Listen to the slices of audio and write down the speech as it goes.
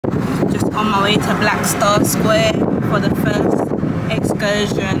Just on my way to Black Star Square for the first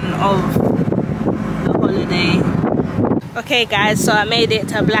excursion of the holiday. Okay guys, so I made it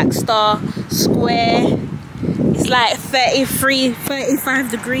to Black Star Square. It's like 35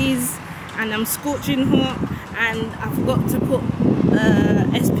 degrees and I'm scorching hot, and I forgot to put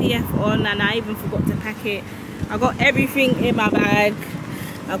SPF on, and I even forgot to pack it. I got everything in my bag.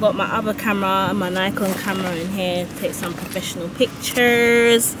 I got my other camera, my Nikon camera in here to take some professional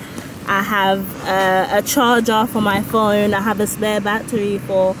pictures. I have a charger for my phone. I have a spare battery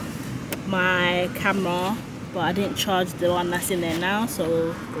for my camera, but I didn't charge the one that's in there now,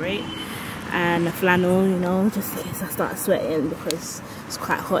 so great. And a flannel, you know, just in case I start sweating because it's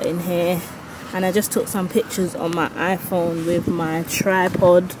quite hot in here. And I just took some pictures on my iPhone with my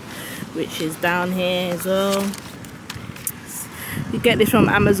tripod, which is down here as well. You get this from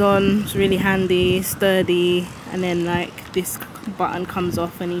Amazon. It's really handy, sturdy, and then like this button comes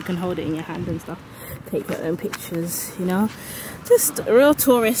off and you can hold it in your hand and stuff. Take your own pictures, you know. Just a real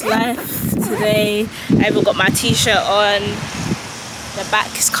tourist life today. I even got my t-shirt on. The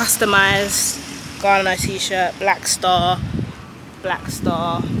back is customized. Ghana t-shirt, Black Star, Black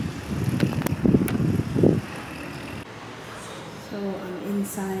Star. So I'm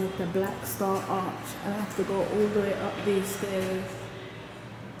inside the Black Star Arch. I have to go all the way up these stairs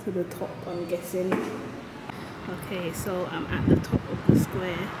to the top, I'm guessing. Okay, so I'm at the top of the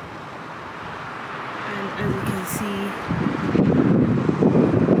square, and as you can see,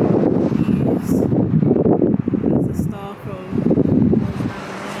 there's a star from down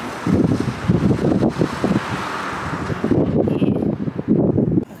there. Okay.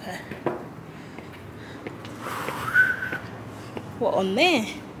 What on there?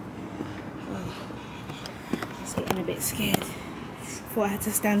 Oh, I was getting a bit scared. Thought I had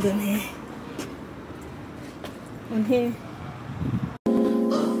to stand on here. On here.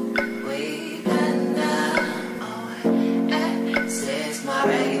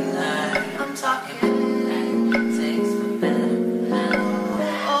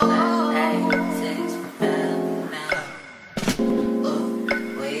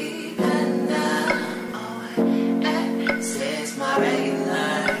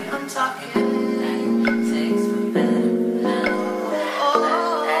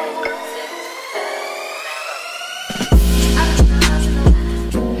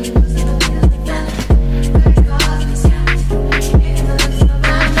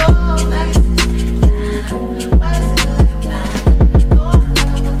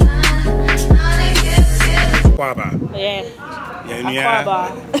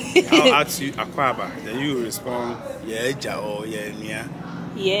 I'll ask you Akwaba, then you will respond Yeja or Yenia.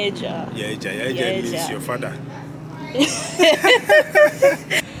 Yeja. Yeja means your father.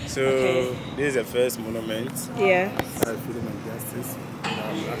 So okay. This is the first monument. Yeah. Freedom and Justice.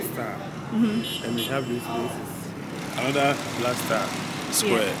 Black Star. And we have these places. Another Black Star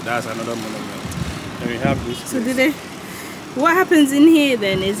Square. Yeah. That's another monument. And we have this. So did they? What happens in here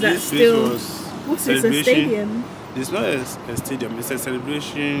then? Is that still? What's this? A stadium? It's not a stadium, it's a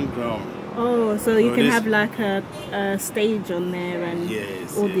celebration ground. Oh, so you can have like a stage on there and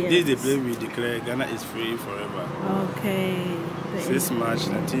yes, audience. This is the place we declare Ghana is free forever. Okay. 6 March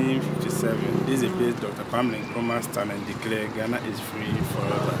 1957. This is the place Dr. Kwame Nkrumah stand and declare Ghana is free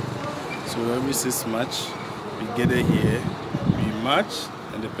forever. So every 6 March we gather here, we march,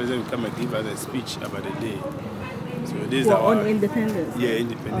 and the president will come and give us a speech about the day. So this is our on Independence Day? Yeah,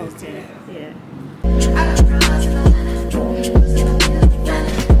 Independence Day. Yeah.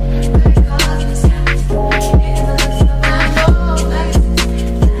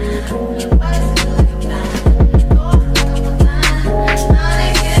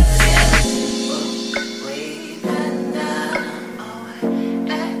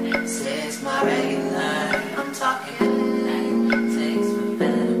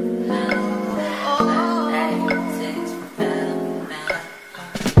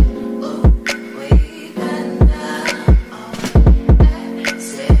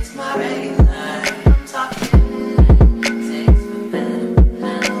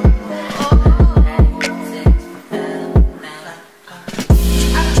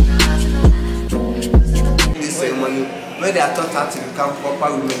 Where they are taught how to become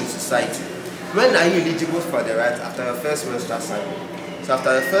proper women in society. When are you eligible for the right? After your first menstrual cycle. So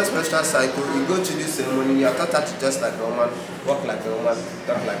after the first menstrual cycle, you go to this ceremony, you are taught how to dress like a woman, walk like a woman,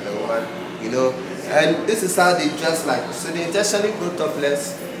 talk like a woman, you know. And this is how they dress like. So they intentionally go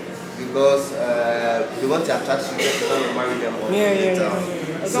topless because they want to attract you just to marry them or later.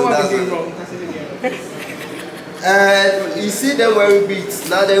 So that's and you see them wearing beads.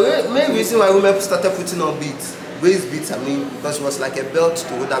 Now the main reason why women started putting on beads waist beats, I mean, because it was like a belt to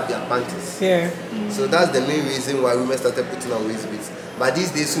hold up their panties. Yeah. So that's the main reason why women started putting on waist beats. But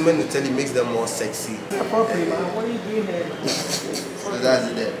these days, women will tell you it makes them more sexy. What are you doing here? So that's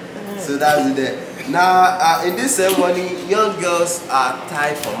it there. So that's it there. Now, in this ceremony, young girls are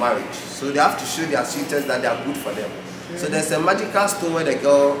tied for marriage. So they have to show their suitors that they are good for them. So there's a magical stone where the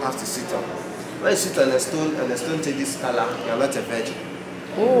girl has to sit on. When you sit on a stone and the stone takes this color, you are not a virgin.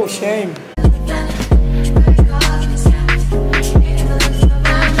 Oh, shame.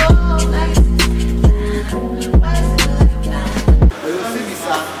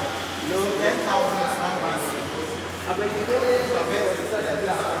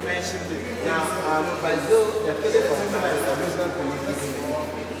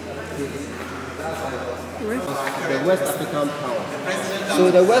 The West African pound.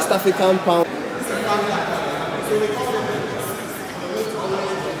 So the West African pound.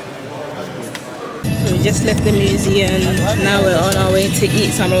 We just left the museum. Now we're on our way to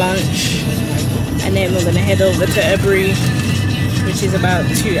eat some lunch, and then we're gonna head over to Ebury, which is about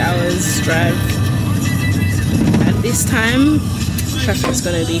 2 hours drive. At this time, traffic's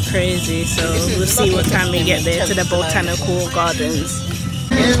gonna be crazy, so we'll see what time we get there to the botanical gardens.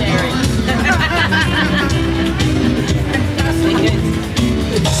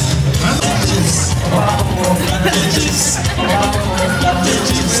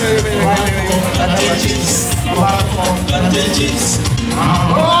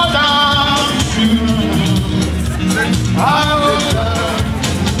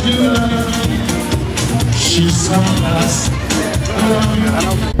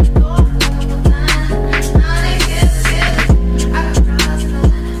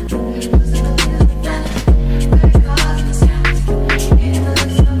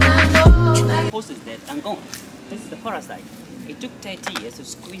 This is the parasite. It took 30 years to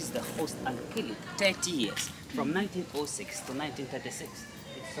squeeze the host and kill it. 30 years. From 1906 to 1936.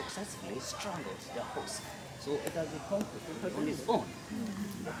 It successfully strangled the host. So it has become on its own.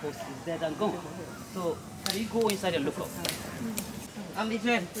 The host is dead and gone. So can you go inside and look up?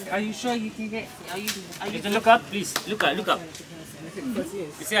 Are you sure you can get? You can look up, please. Look up.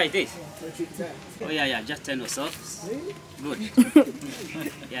 You see how it is? Oh yeah, just turn yourself. Good.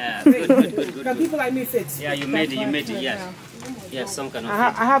 Yeah, good. Can people like me fit? Yeah, you made it, yes. Yeah, some cannot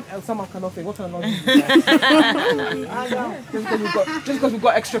I have some I cannot fit. What can I not do? Just because we've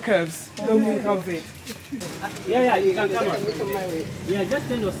got extra curves, no one can fit. Yeah, you can come on. Yeah, just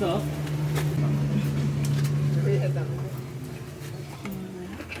turn yourself.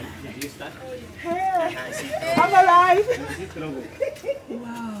 You start. I'm alive!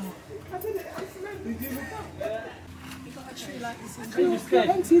 Wow.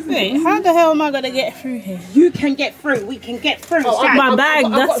 Wait, How the hell am I gonna get through here? you can get through, we can get through. My bag,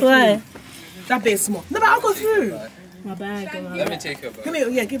 that's why. That bit's small. No, but I'll go through. My bag. Let me take your bag. Come here,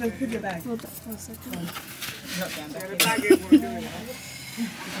 yeah, give your bag.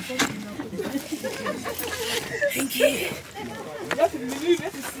 Thank you. You have to move, you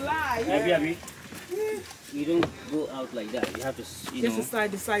have to slide. Abby. You don't go out like that. You have to, you know. Just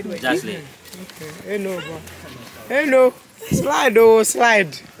the sideways. Just like. Hey no, bro. Hey no. Slide, oh, slide.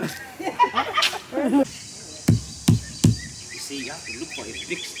 You see, you have to look for a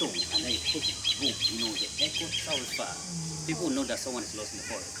big stone and then you put it, boom, you know, the echo travels far. People know that someone is lost in the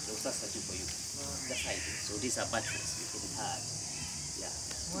forest. They'll start searching for you. That's how it is. So these are batteries. You hit it hard. Yeah.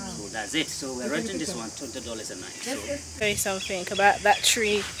 Wow. So that's it. So we're renting this one $20 a night. So Tell you something about that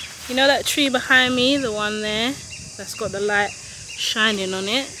tree. You know that tree behind me, the one there that's got the light shining on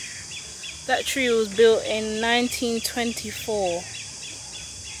it? That tree was built in 1924.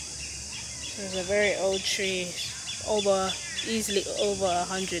 So it's a very old tree, easily over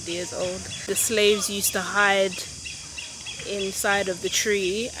 100 years old. The slaves used to hide inside of the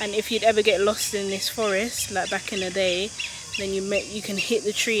tree, and if you'd ever get lost in this forest, like back in the day, then you can hit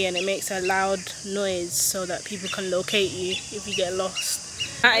the tree and it makes a loud noise so that people can locate you if you get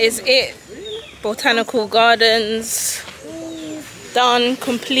lost. That is it. Botanical gardens done,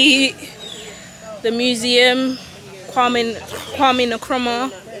 complete. The museum, Kwame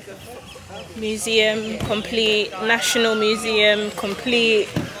Nkrumah Museum complete. National Museum complete.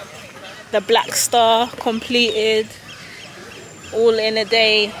 The Black Star completed. All in a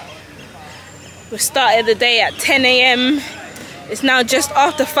day. We started the day at 10 AM. It's now just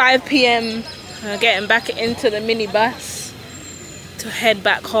after 5 PM. We're getting back into the minibus to head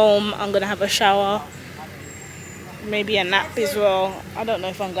back home. I'm gonna have a shower, maybe a nap as well. I don't know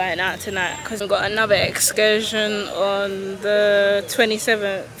if I'm going out tonight because we've got another excursion on the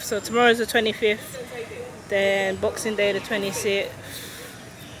 27th. So tomorrow's the 25th, then Boxing Day the 26th.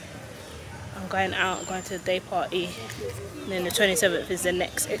 I'm going out, going to the day party. And then the 27th is the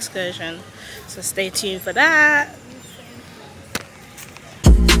next excursion. So stay tuned for that.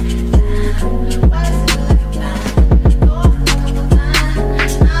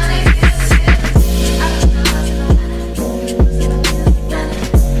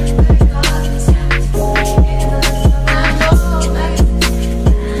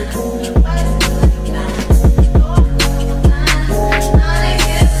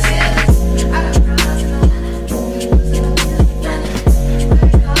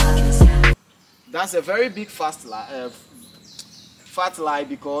 That's a very big fat lie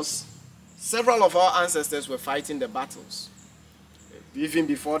because several of our ancestors were fighting the battles. Even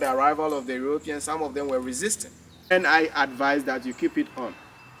before the arrival of the Europeans, some of them were resisting. And I advise that you keep it on.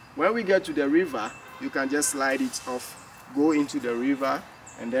 When we get to the river, you can just slide it off, go into the river,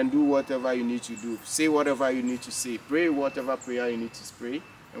 and then do whatever you need to do. Say whatever you need to say. Pray whatever prayer you need to pray.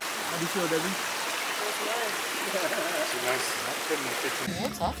 How do you feel, Debbie?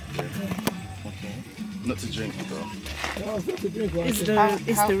 Water? Okay. Not to drink though.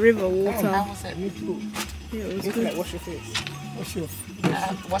 It's the river water. How was it? Yeah, it was good. Wash your face. Wash your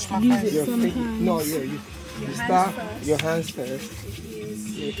Wash my face. your face. No, you start your hands first.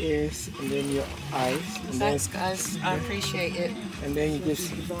 Your ears and then your eyes. And Thanks guys, I appreciate it. And then you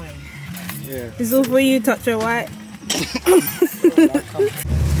just It's all for you, Toucher White.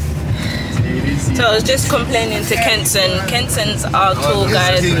 So I was just complaining to Kenson. Kenson's our tour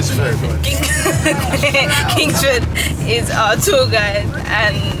guide. Kingsford is our tour guide,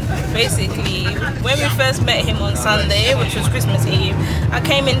 and basically when we first met him on Sunday, which was Christmas Eve, I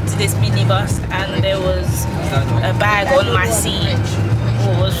came into this minibus and there was a bag on my seat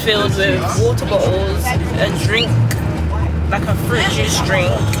that was filled with water bottles, a drink, like a fruit juice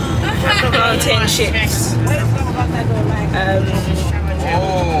drink, plantain chips.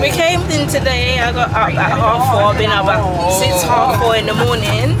 We came in today, I got up at 4:30, been up since 4:30 in the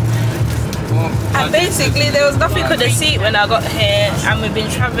morning. And basically there was nothing on the seat when I got here, and we've been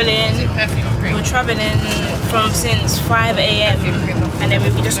travelling. We were travelling from since 5 AM, and then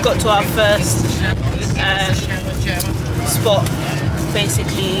we just got to our first spot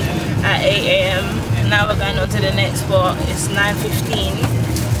basically at 8 AM. And now we're going on to the next spot. It's 9:15.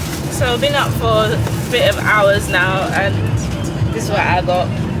 So I've been up for a bit of hours now, and this is what I got.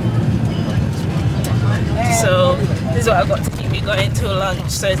 So this is what I got to keep me going till lunch.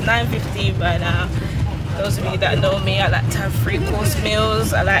 So it's 9:15 by now. Those of you that know me, I like to have 3-course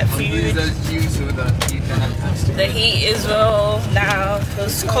meals. I like food. The heat as well now. It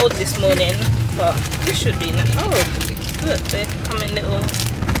was cold this morning, but it should be nice. Oh, look, they come in little.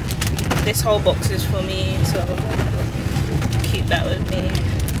 This whole box is for me, so keep that with me.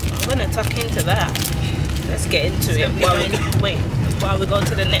 I'm gonna tuck into that. Let's get into it while we go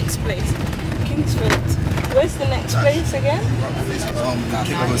to the next place. Kingsford. Where's the next place again?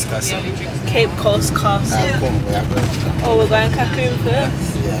 Cape Coast Castle. Cape Coast Castle. Oh, we're going Cocoon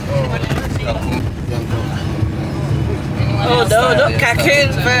first? Oh no, not Cocoon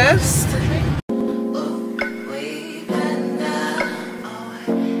first.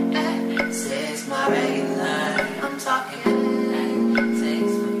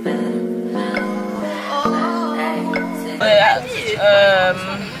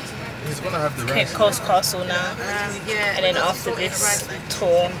 Cape Coast Castle now, and then after this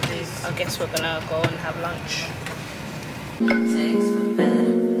tour, I guess we're gonna go and have lunch.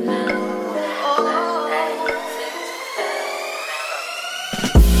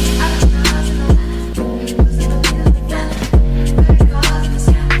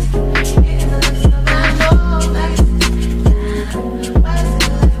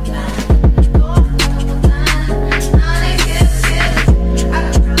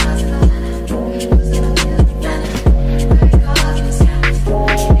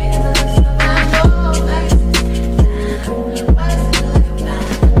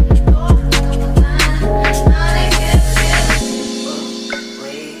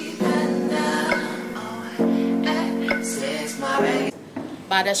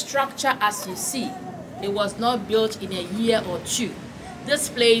 But the structure, as you see, it was not built in a year or two. This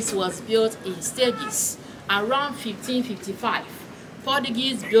place was built in stages. Around 1555,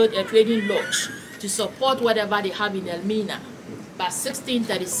 Portuguese built a trading lodge to support whatever they have in Elmina. By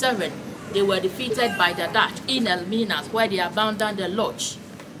 1637, they were defeated by the Dutch in Elmina, where they abandoned the lodge.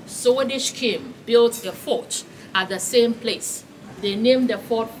 Swedish came, built a fort at the same place. They named the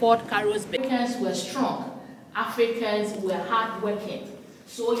fort Fort Carlos Bay. Africans were strong. Africans were hardworking.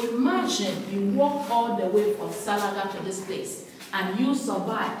 So imagine you walk all the way from Salaga to this place and you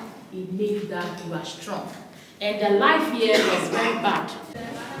survived. It means that you are strong. And the life here was very bad.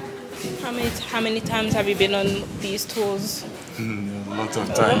 How many times have you been on these tours? Lots of A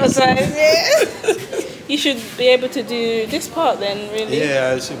lot times. of times, yeah. You should be able to do this part then, really.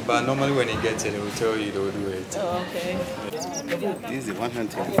 Yeah, I should, but normally when you get it, they will tell you they will do it. Oh, okay. This is the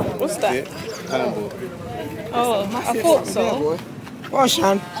 100. What's that? Cannonball. Oh, I thought so. Oh,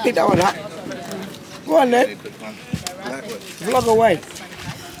 Sean, pick that one up. Go on then. Vlog away.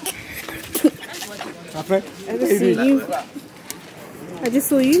 I just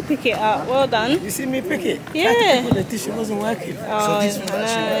saw you pick it up. Well done. You see me pick it? Yeah. The tissue wasn't working. Oh, so this one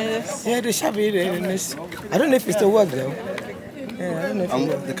actually. Yeah, the shabby there. I don't know if it still works though. Yeah, I don't know if it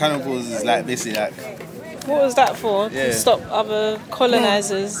works. The cannonballs is like basically like. What was that for? Yeah. To stop other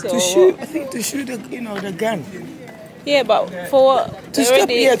colonizers? To or shoot, what? I think to shoot the, the gun. Yeah, but for what? To stop,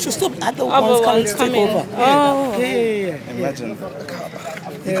 yeah, to stop other ones coming to take over. Oh. Yeah. Imagine.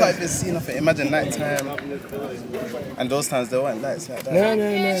 You can't even see nothing. Imagine night time. And those times there weren't lights like that. No.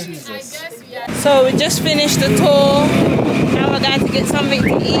 Jesus. So we just finished the tour. Now we're going to get something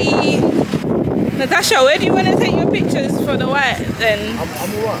to eat. Natasha, where do you want to take your pictures for the white then? I'm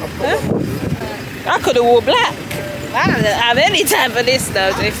alright. I could have wore black. I don't have any time for this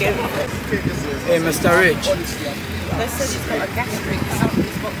though, Jacob. Hey, Mr. Rich.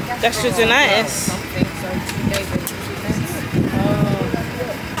 Gastrogenitis.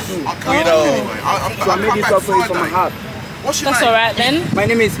 So I made this up for you from my heart. What's your That's name? alright then. My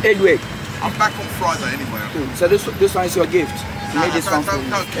name is Edward. I'm back on Friday anyway. So this one is your gift. I made this one for you.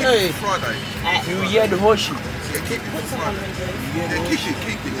 No, keep it for Friday. You hear the Hoshi. Yeah, keep it for Friday. Yeah, keep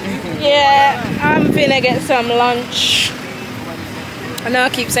it. Yeah, I'm finna get some lunch. I know I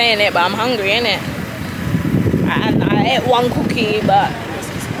keep saying it, but I'm hungry, innit? And I ate one cookie, but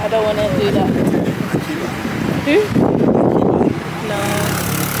I don't want to do that. Who? No.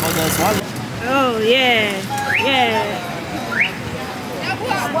 Oh, yeah. Yeah.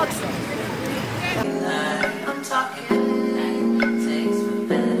 I'm talking.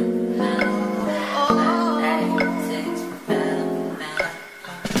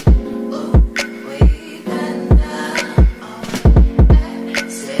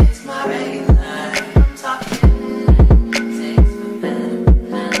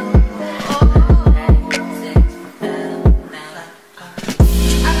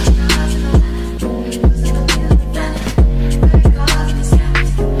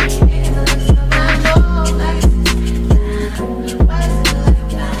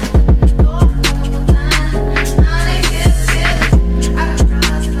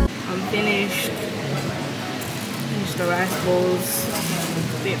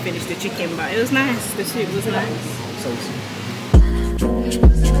 Finished the chicken, but it was nice. The soup was nice.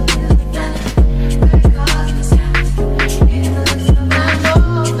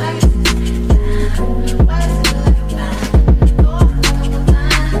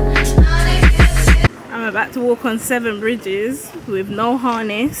 I'm about to walk on 7 bridges with no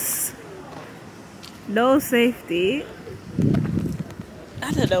harness, no safety.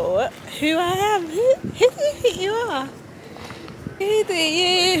 I don't know who I am. Who do you think you are? Who do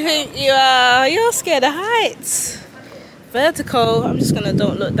you think you are? You're scared of heights. Vertical. I'm just gonna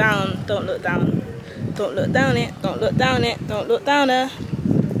don't look down. Don't look down. Don't look down it. Don't look down it. Don't look down her.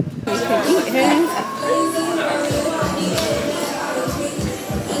 You can eat here.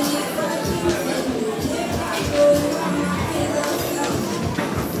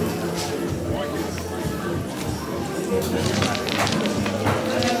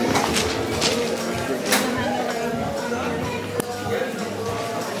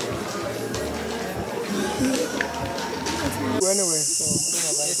 Anyway, so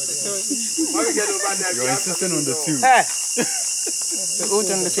You're insisting on the soup. the oat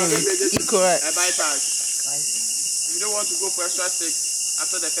and the thing. Correct. A bypass. You don't want to go for extra stick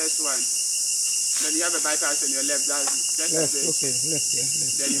after the first one. Then you have a bypass on your left. That's Left, the okay, left, yeah,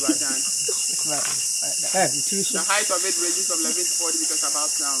 left. Then you are done. The height of it ranges from 11 to 40 meters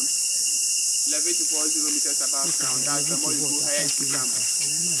above ground. 11 to 40 meters above ground. That's the more you go higher you become.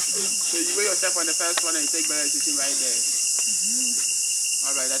 So you weigh yourself on the first one and you take better decision right there.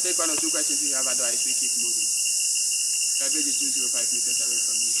 Alright, I take 1 or 2 questions you have, otherwise we keep moving. The bridge is 205 meters away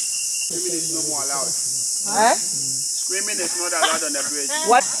from you. Screaming is no more allowed. Screaming is not allowed on the bridge.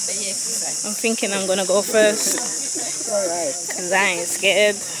 What? I'm thinking I'm gonna go first. Cause I ain't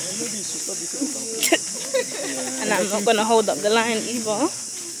scared. And I'm not gonna hold up the line either.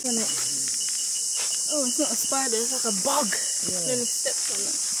 Oh, it's not a spider, it's like a bug. Let me step on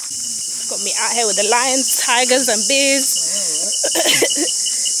it. Got me out here with the lions, tigers and bears.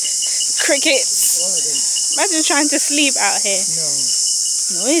 Crickets. Imagine trying to sleep out here.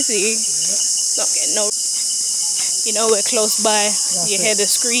 Noisy. Don't get no. You know we're close by. You hear the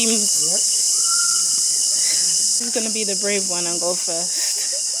screams. Who's gonna be the brave one and go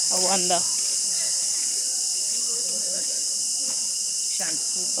first? I wonder.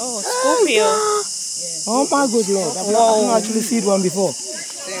 Oh, Scorpio. Oh my good Lord. I've not actually seen one before.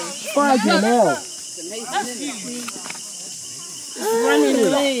 Fucking hell. It's running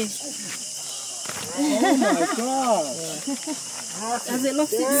away. Oh my God. Has it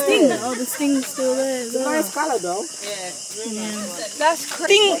lost its sting? Oh, the sting's still there. It's a nice color though. Yeah. That's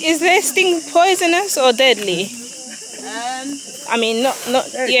crazy. Is their sting poisonous or deadly? I mean, not.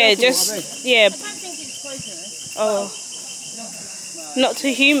 Yeah, just yeah. Oh, not to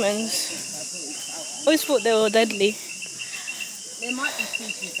humans. I always thought they were deadly. There might be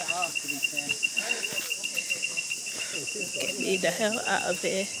species that are, to be fair. Get me the hell out of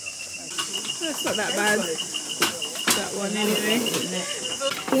here. That's not that bad. That one anyway.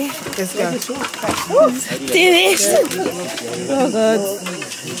 Yeah. Let's go. Do this. Oh God.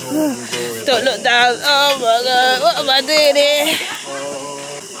 Don't look down. Oh my God. What am I doing here?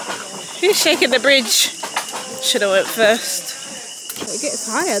 Who's shaking the bridge? Should have went first. It gets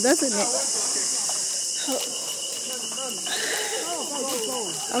higher, doesn't it?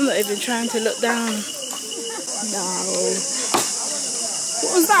 I'm not even trying to look down. No.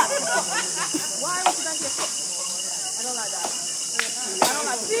 What was that?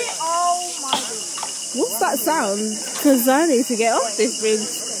 What's that sound? Because I need to get off this bridge.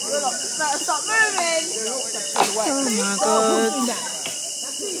 Stop moving! Oh my God.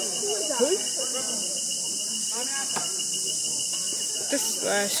 This is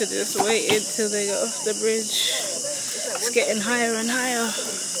why I should have just waited till they got off the bridge. It's getting higher and higher.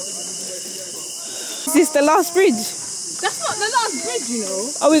 Is this the last bridge? That's not the last bridge, you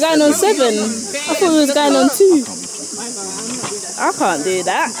know. Are we going on 7? I thought we was going on 2. I can't do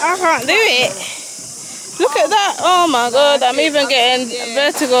that. I can't do it. Look at that. Oh my God, I'm even getting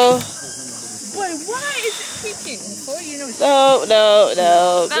vertigo. Wait, why is it kicking? No.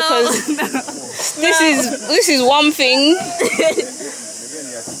 Because this is one thing.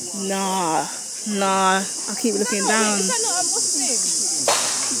 Nah. I'll keep looking down.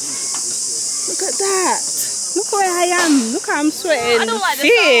 Look at that. Look where I am. Look how I'm sweating. I don't like the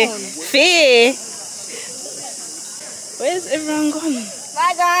sound. Fear. Where's everyone gone?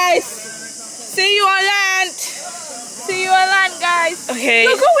 Bye, guys. See you on land. See you on land, guys. Okay.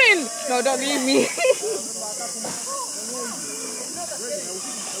 No, go in. No, don't leave me.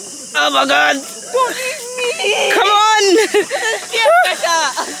 Oh my God. Don't leave me. Come on.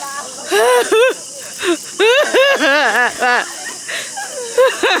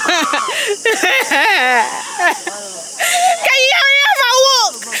 Can you hurry up and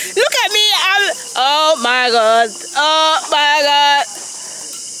walk? Look at me. Oh my God. Oh my God.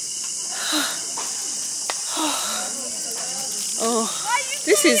 Oh,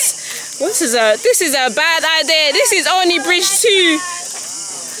 this is a bad idea. This is only bridge 2.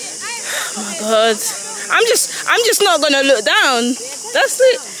 Oh my God. I'm just not gonna look down. That's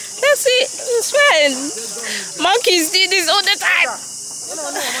it. It's fine. Monkeys do this all the time.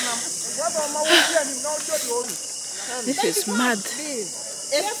 This is mad.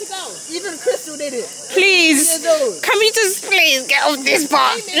 Even Crystal did it. Please, can we just please get off this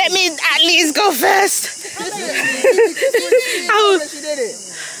part? Let me at least go first.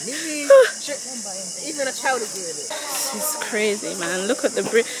 Even a child is doing it. This is crazy, man. Look at the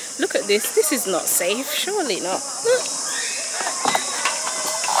bridge. Look at this. This is not safe. Surely not.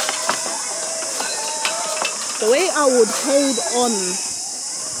 The way I would hold on.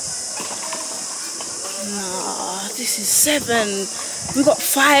 Nah, this is 7. We got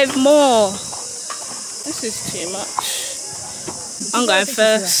 5 more. This is too much. I'm going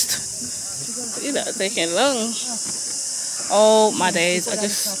first. You're not taking long. Oh my days.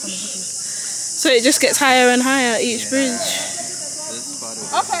 So it just gets higher and higher each bridge.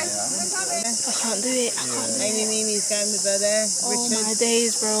 Okay. I can't do it. Maybe Mimi's going with her there. Oh my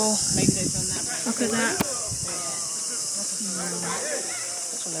days, bro. Maybe they've done that. Look at that.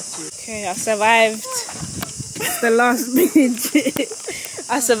 Okay, I survived. It's the last bridge.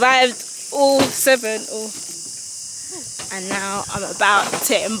 I survived all 7. Oh. And now I'm about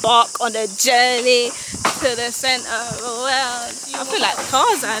to embark on a journey to the center of the world. I feel like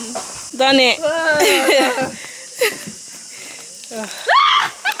Tarzan. Done it. Yeah.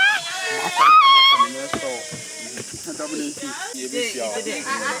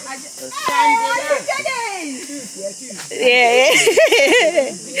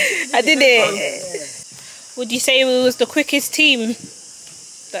 I did it. Would you say we was the quickest team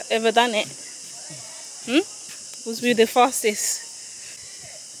that ever done it? Was we the fastest?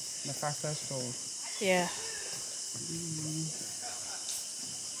 The fastest or? Yeah.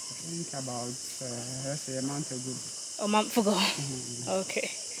 think about, let's say, a month ago. A month ago? Okay.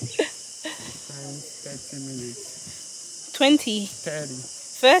 30 minutes. 20? 30.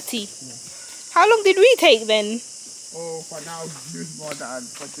 30? Yeah. How long did we take then? Oh, for now, use more than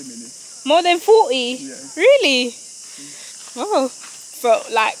 40 minutes. More than 40? Yes. Really? Oh, felt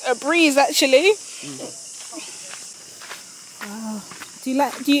like a breeze actually. Wow. Do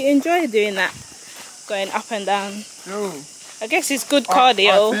you enjoy doing that? Going up and down? No. I guess it's good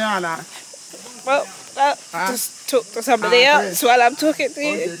cardio. Well, just talk to somebody else while I'm talking to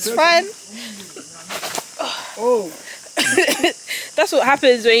you. It's fine. Oh. That's what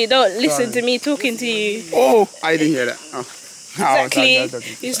happens when you don't listen to me talking to you. Oh, I didn't hear that. Oh. Exactly.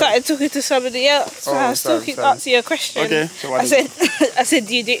 You started talking to somebody else. So I was talking, answer your question. Okay. So what I said,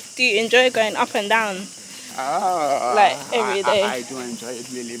 do you enjoy going up and down? Like every day. I do enjoy it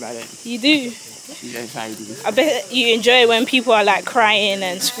really, but you do. Yes, I do. I bet you enjoy when people are like crying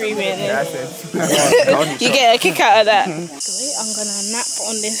and screaming. That's it. You get a kick out of that. Wait, I'm gonna nap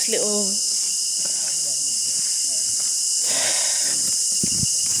on this little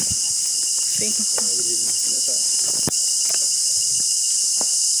thing.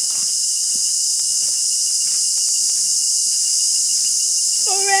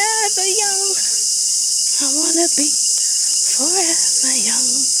 Forever young, I wanna be forever young.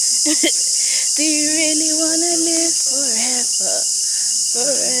 Do you really wanna live forever?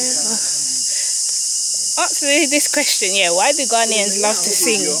 Forever. Answer this question, yeah. Why do Ghanaians love to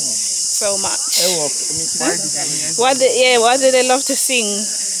sing so much? Why do they love to sing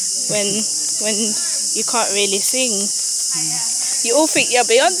when you can't really sing? You all think you're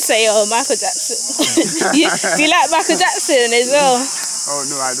Beyonce or Michael Jackson. Do you like Michael Jackson as well? Oh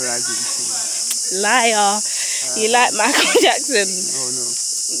no, I don't like it. Liar. You like Michael Jackson? Oh no.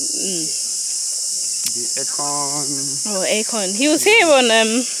 The Akon. Oh, Akon. He was here on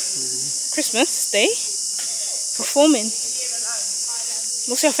Christmas Day performing.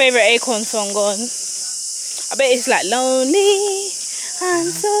 What's your favourite Akon song on? I bet it's like Lonely and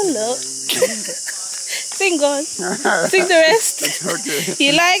So Low. Sing on. Sing the rest. Okay.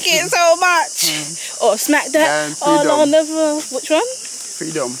 You like it so much. Or Smack That all on the floor. Which one?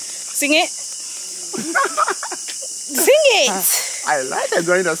 Freedom. Sing it. Sing it. I like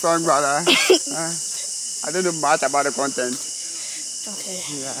enjoying the song, but I don't know much about the content. Okay.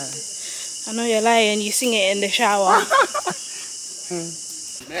 Yeah. I know you're lying. You sing it in the shower.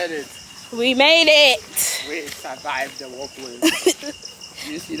 Made it. We made it. We survived the walkway.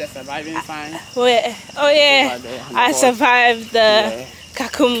 You see the surviving sign? Where? Oh yeah. I survived the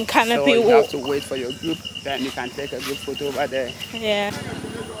Kakum canopy walk. So you walk. have to wait for your group, then you can take a group photo over there. Yeah.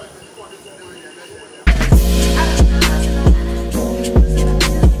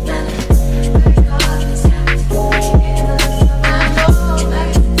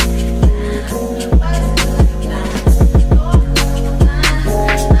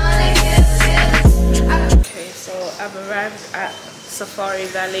 I've arrived at Safari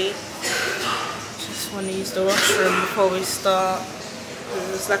Valley. Just want to use the washroom before we start.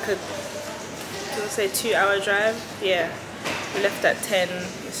 It was like a, did I say 2-hour drive? Yeah. We left at 10.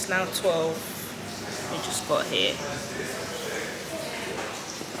 It's now 12. We just got here.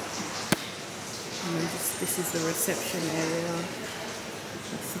 And this is the reception area.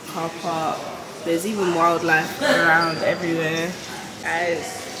 It's the car park. There's even wildlife around everywhere.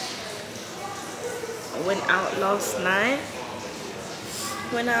 Guys. I went out last night.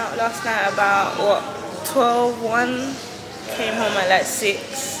 About what, 12, 1. Came home at like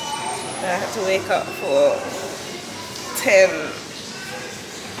 6. And I had to wake up for 10.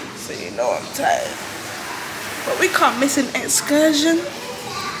 So you know I'm tired. But we can't miss an excursion.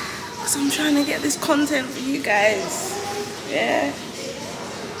 Because I'm trying to get this content for you guys. Yeah.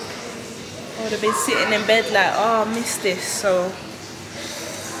 I would have been sitting in bed like, oh, I missed this. So.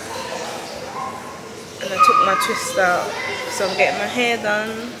 And I took my twist out, so I'm getting my hair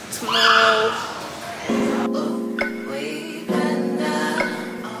done tomorrow.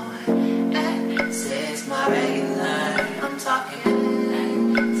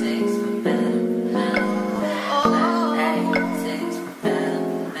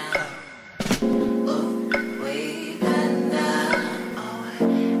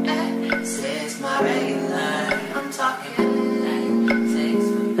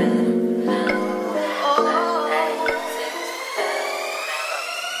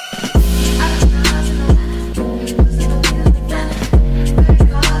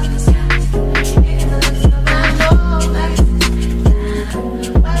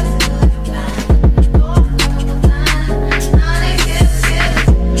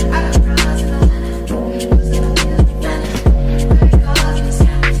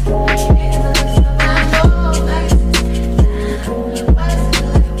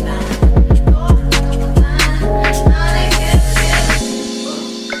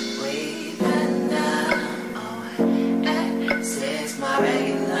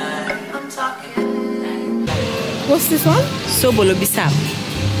 Bolo Bisap.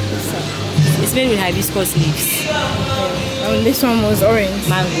 It's made with hibiscus leaves. And this one was orange.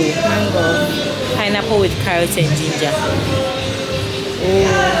 Mango. Pineapple with carrot and ginger. Oh.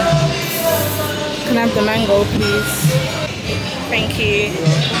 Can I have the mango, please? Thank you.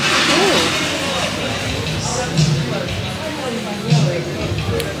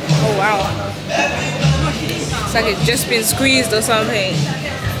 Oh wow. It's like it's just been squeezed or something.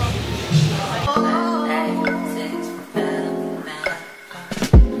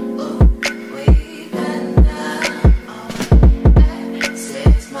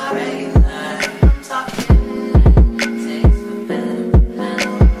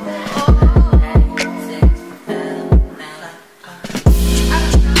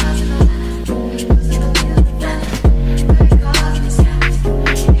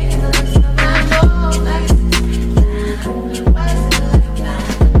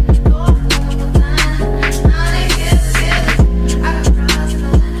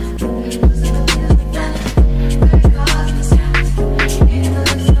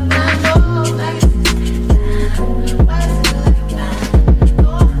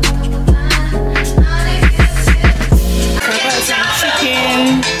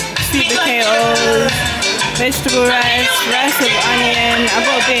 Vegetable rice with onion. I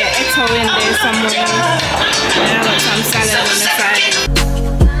got a bit of eto in there somewhere. And I got some salad on the side.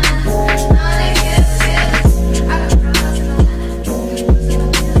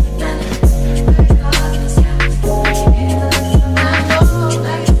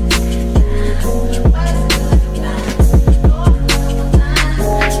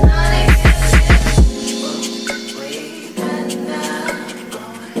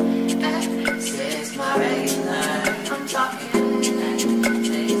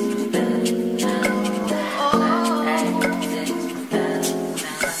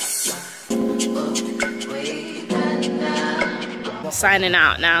 Signing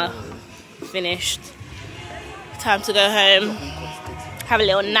out now. Finished. Time to go home. Have a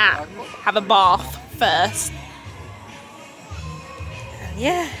little nap. Have a bath first. And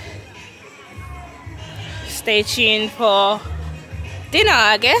yeah. Stay tuned for dinner,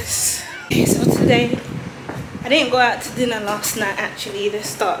 I guess. So today, I didn't go out to dinner last night actually. Let's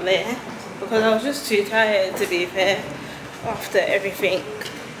start there. Because I was just too tired, to be fair, after everything.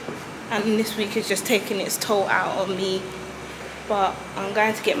 And this week is just taking its toll out on me. But I'm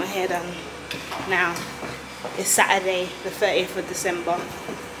going to get my hair done now. It's Saturday, the 30th of December.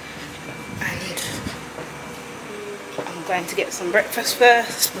 And I'm going to get some breakfast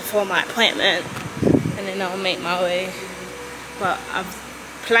first before my appointment. And then I'll make my way. But I've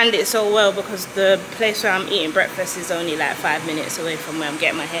planned it so well because the place where I'm eating breakfast is only like 5 minutes away from where I'm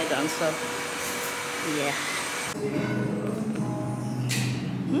getting my hair done. So, yeah.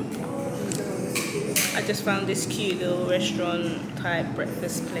 I just found this cute little restaurant type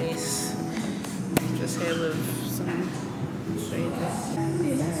breakfast place. Just here with some strangers.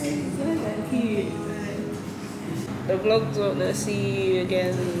 Cute. The vlogs won't let see you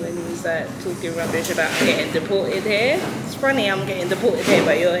again when he's like talking rubbish about getting deported here. It's funny I'm getting deported here,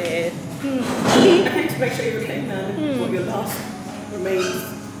 but you're here. I came to make sure you're okay now. What your last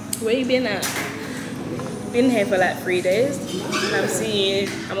remains. Where you been at? Been here for like 3 days.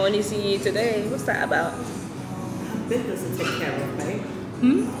 I'm only seeing you today. What's that about? Business to take care of, mate.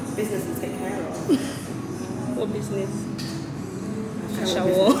 Business to take care of. What business?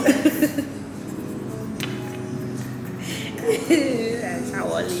 Shower. That's how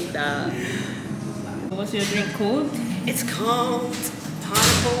I leave that. What's your drink called? It's called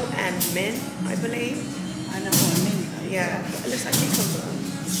Pineapple and Mint, I believe. Pineapple and mint. Yeah. It looks like it's from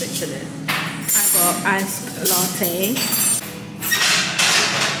Switzerland. I got iced latte.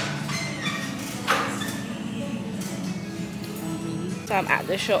 So I'm at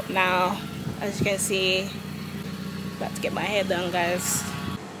the shop now. As you can see, about to get my hair done, guys.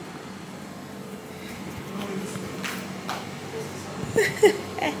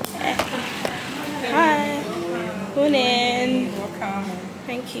 Hi. Morning. Welcome.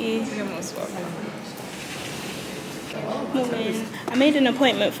 Thank you. You're most welcome. Morning. I made an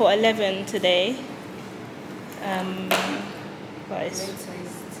appointment for 11 today. But it's,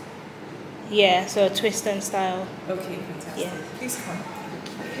 yeah, so twist and style. Okay, fantastic. Yeah. Please come.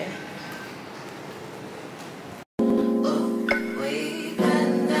 Okay.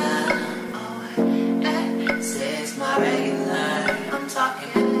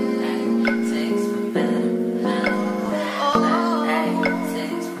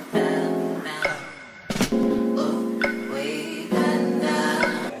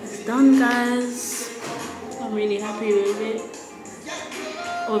 It's done, guys. I'm really happy with it.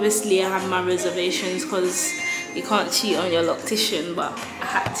 Obviously I have my reservations because you can't cheat on your loctician, but I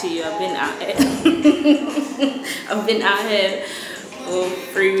had to. I've been out here. I've been out here for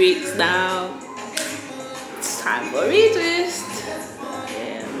 3 weeks now. It's time for a retwist.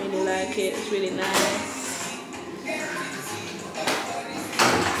 Yeah, I really like it. It's really nice.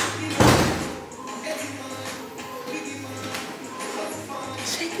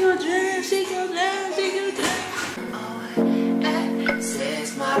 Shake your drink.